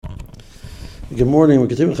Good morning. We're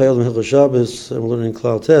continuing Hilchos Shabbos, and we're learning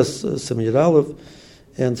Klal Test, Siman Aleph,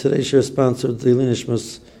 and today's share sponsored the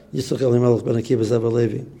Nishmas Yitzchak Elimelech Ben Akiva Zev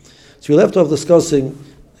Levi. So we left off discussing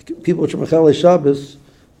people which are Mechalei Shabbos,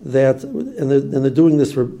 that and they're doing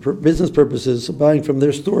this for business purposes. So buying from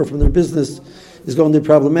their store, from their business, is going to be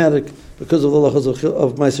problematic because of the halachos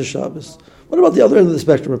of Maaseh Shabbos. What about the other end of the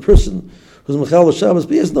spectrum? A person who's Mechalei Shabbos,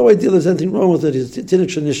 but he has no idea there's anything wrong with it. He's Tinnik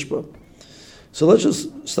Shenishba. So let's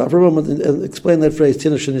just stop for a moment and explain that phrase,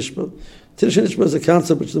 Tinnik Shenishba. Tinnik Shenishba is a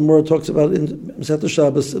concept which the Gemara talks about in Maaseh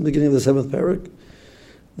Shabbos, in the beginning of the 7th parak,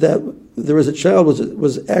 that there was a child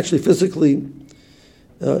was actually physically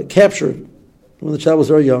captured when the child was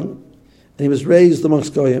very young, and he was raised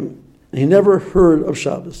amongst Goyim, and he never heard of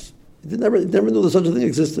Shabbos. He never knew that such a thing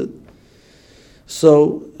existed.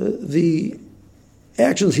 So the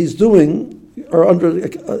actions he's doing are under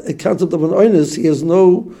a concept of an oinus. He has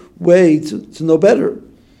no way to know better.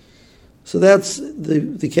 So that's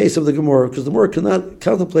the case of the Gemara, because the Gemara cannot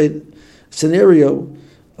contemplate a scenario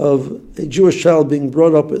of a Jewish child being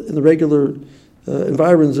brought up in the regular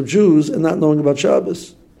environs of Jews and not knowing about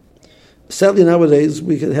Shabbos. Sadly, nowadays,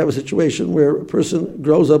 we can have a situation where a person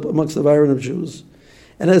grows up amongst the environment of Jews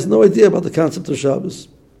and has no idea about the concept of Shabbos.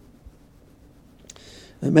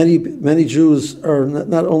 And many Jews are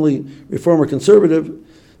not only Reform or conservative,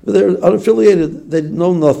 but they're unaffiliated. They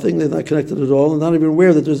know nothing. They're not connected at all, and not even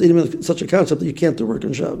aware that there's even such a concept that you can't do work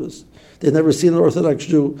on Shabbos. They've never seen an Orthodox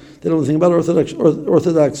Jew. They don't know anything about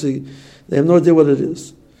Orthodoxy. They have no idea what it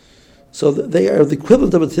is. So they are the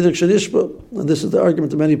equivalent of a Tinnik Shenishba, and this is the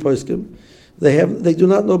argument of many poskim. They do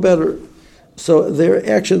not know better. So their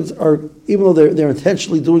actions are, even though they're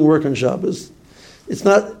intentionally doing work on Shabbos, it's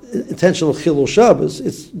not intentional Chilul Shabbos.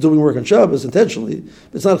 It's doing work on Shabbos intentionally.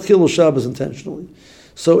 But it's not Chilul Shabbos intentionally.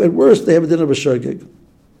 So at worst, they have a din of a shogeg.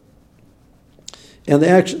 And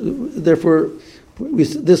therefore,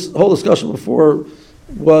 this whole discussion before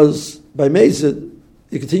was by Maaseh.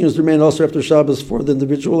 It continues to remain also after Shabbos for the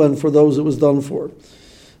individual and for those it was done for.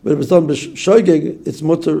 But if it's done by shogeg, it's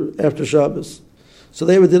mutter after Shabbos. So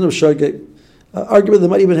they have a din of shogeg. Arguably, they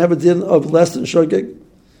might even have a din of less than shogeg.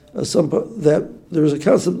 That there is a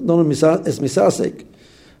concept known as misasek.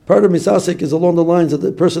 Part of misasek is along the lines that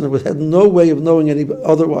the person had no way of knowing any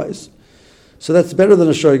otherwise. So that's better than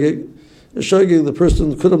a shogeg. A shogeg, the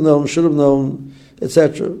person could have known, should have known,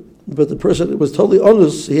 etc. But the person was totally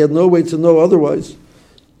honest; he had no way to know otherwise.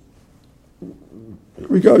 In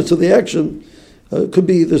regards to the action, could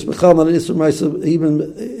be there's mechal not an isur ma'aser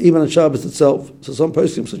even on Shabbos itself. So some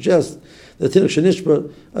poskim suggest that Tinnik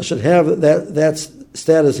Shenishba should have that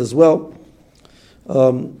status as well.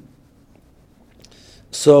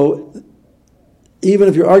 So even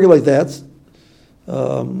if you argue like that,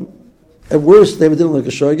 at worst they have a din like a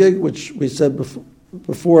shogeg, which we said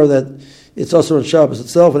before that it's also on Shabbos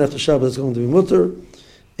itself, and after Shabbos it's going to be mutter.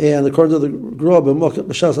 And according to the Grob and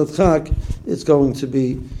B'shas Adchak, it's going to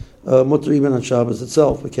be mutter even on Shabbos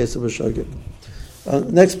itself, in case of a shogeg.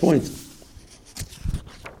 Next point.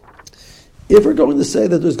 If we're going to say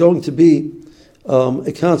that there's going to be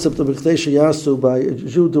a concept of B'chdei Yasu by a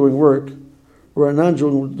Jew doing work or a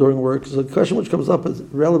non-Jew doing work, so the question which comes up is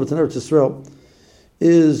relevant to Eretz Yisrael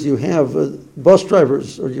is you have bus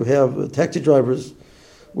drivers or you have taxi drivers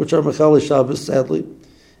which are Mechalei Shabbos, sadly,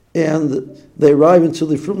 and they arrive into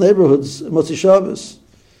the frum neighborhoods Motzi Shabbos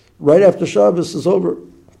right after Shabbos is over.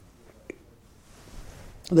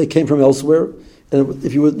 They came from elsewhere, and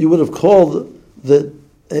if you would have called a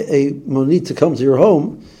monit to come to your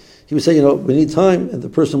home, he would say, we need time, and the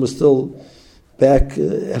person was still back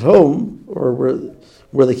at home or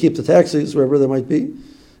where they keep the taxis, wherever they might be.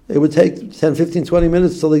 It would take 10, 15, 20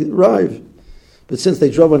 minutes till they arrive. But since they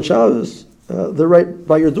drove on Shabbos, they're right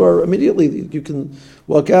by your door immediately. You can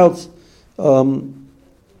walk out. So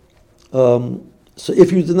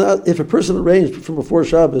if a person arranged from before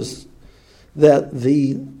Shabbos that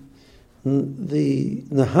the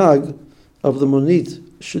nahag of the monit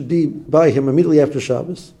should be by him immediately after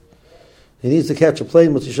Shabbos, he needs to catch a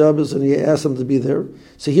plane with Shabbos, and he asked him to be there.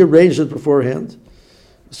 So he arranged it beforehand.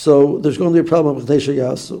 So there's going to be a problem with B'chdei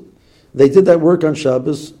Yasu. They did that work on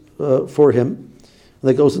Shabbos for him. And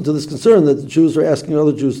that goes into this concern that the Jews are asking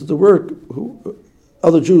other Jews to do work,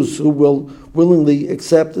 other Jews who will willingly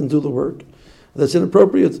accept and do the work. That's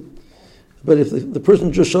inappropriate. But if the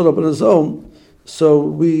person just showed up on his own, so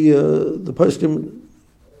the poskim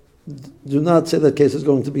do not say that case is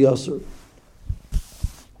going to be asur,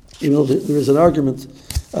 even though there is an argument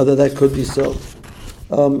that could be so.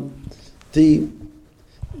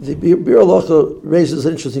 The Bir Halacha raises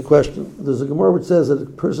an interesting question. There's a Gemara which says that a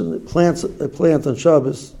person plants a plant on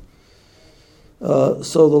Shabbos,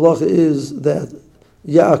 So the halacha is that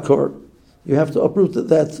Ya'akor, you have to uproot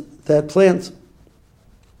that plant,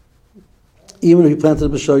 even if you planted a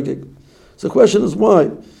b'shogeg. So the question is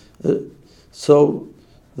why? So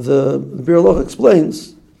the Bir Halacha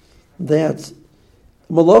explains that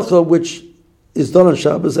malacha which is done on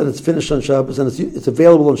Shabbos and it's finished on Shabbos and it's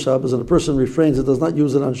available on Shabbos and a person refrains and does not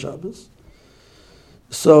use it on Shabbos.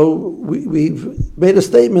 So we've made a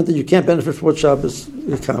statement that you can't benefit from what Shabbos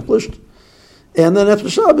accomplished, and then after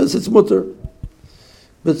Shabbos it's mutter.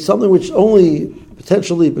 But something which only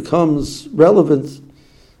potentially becomes relevant,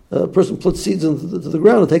 a person puts seeds into the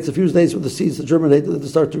ground, it takes a few days for the seeds to germinate and to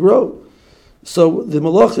start to grow. So the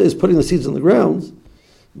malacha is putting the seeds in the ground,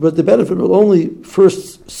 but the benefit will only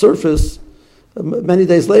first surface many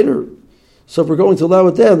days later. So if we're going to allow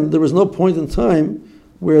it then, there was no point in time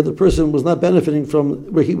where the person was not benefiting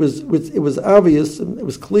from, where it was obvious and it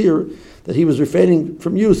was clear that he was refraining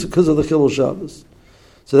from use because of the Chilul Shabbos.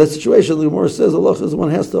 So that situation, the Gemara says, Allah is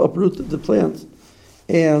one has to uproot the plant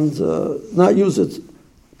and not use it,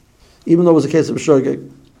 even though it was a case of a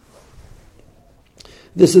shogeg.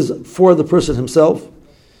 This is for the person himself,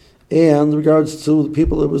 and in regards to the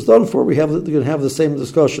people it was done for, they're going to have the same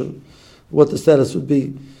discussion, what the status would be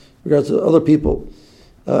in regards to other people.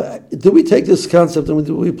 Do we take this concept and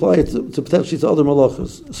do we apply it to potentially to other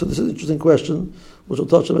malachas? So this is an interesting question, which we'll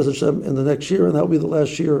touch on in the next year, and that will be the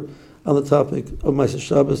last year on the topic of Maaseh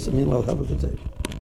Shabbos. And meanwhile, have a good day.